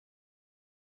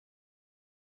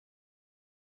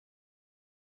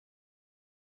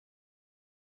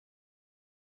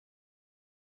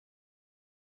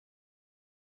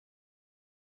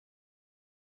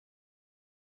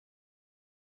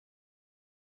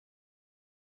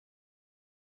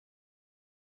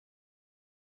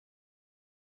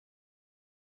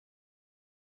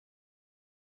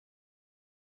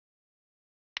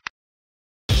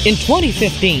In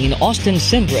 2015, Austin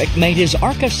Cindric made his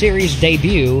ARCA Series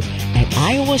debut at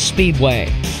Iowa Speedway.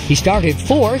 He started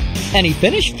fourth, and he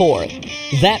finished fourth.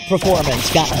 That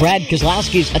performance got Brad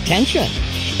Keselowski's attention.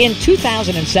 In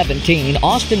 2017,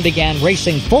 Austin began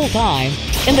racing full-time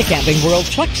in the Camping World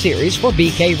Truck Series for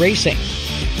BKR Racing.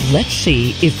 Let's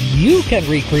see if you can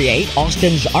recreate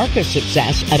Austin's ARCA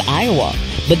success at Iowa,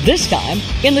 but this time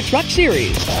in the Truck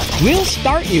Series. We'll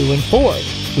start you in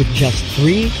fourth with just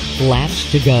 3 laps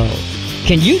to go.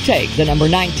 Can you take the number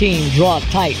 19 Draw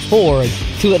Tite Ford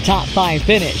to a top 5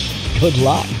 finish? Good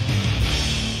luck.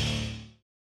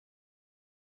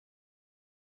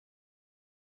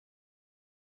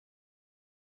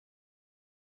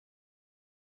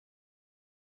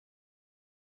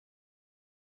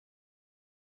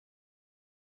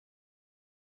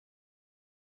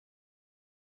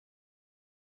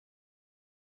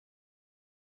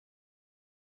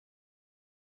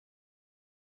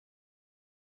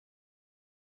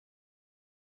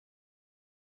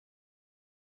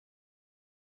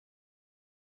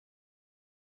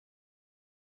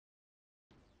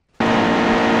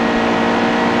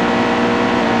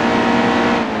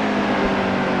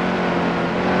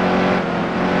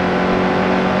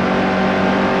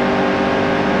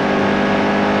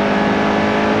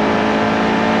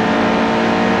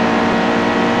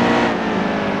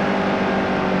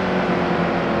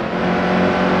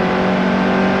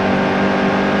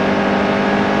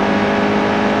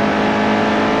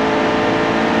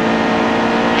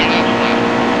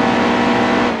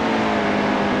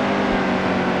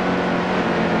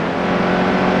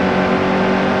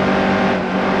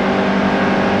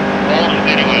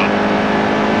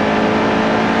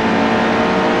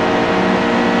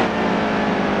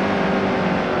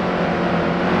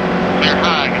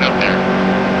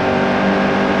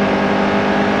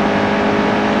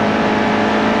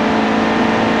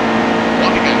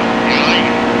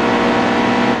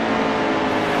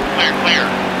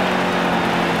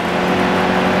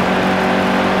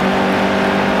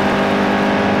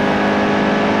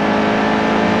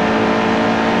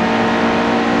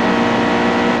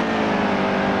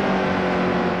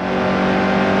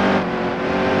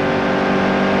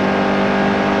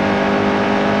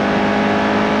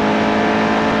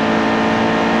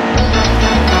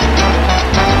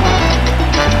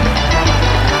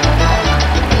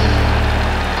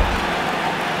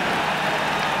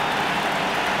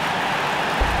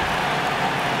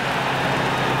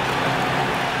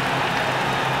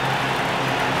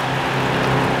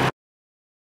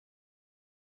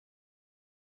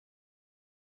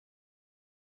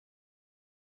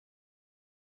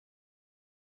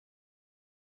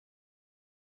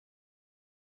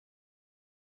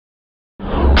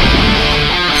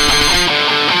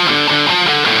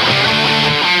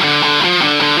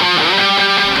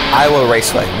 Iowa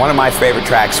Raceway, one of my favorite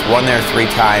tracks, won there 3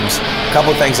 times. A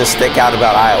couple things that stick out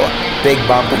about Iowa. Big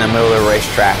bump in the middle of the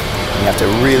racetrack. You have to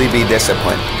really be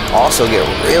disciplined. Also get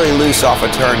really loose off of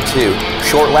turn 2.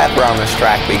 Short lap around this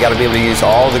track, but you got to be able to use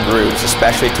all the grooves,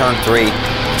 especially turn 3,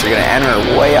 which you're going to enter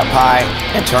way up high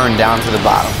and turn down to the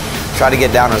bottom. Try to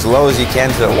get down as low as you can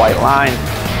to the white line.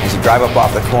 As you drive up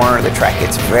off the corner, the track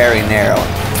gets very narrow.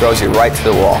 It throws you right to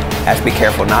the wall. Have to be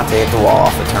careful not to hit the wall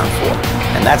off of turn 4.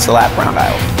 And that's the lap around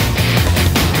Iowa.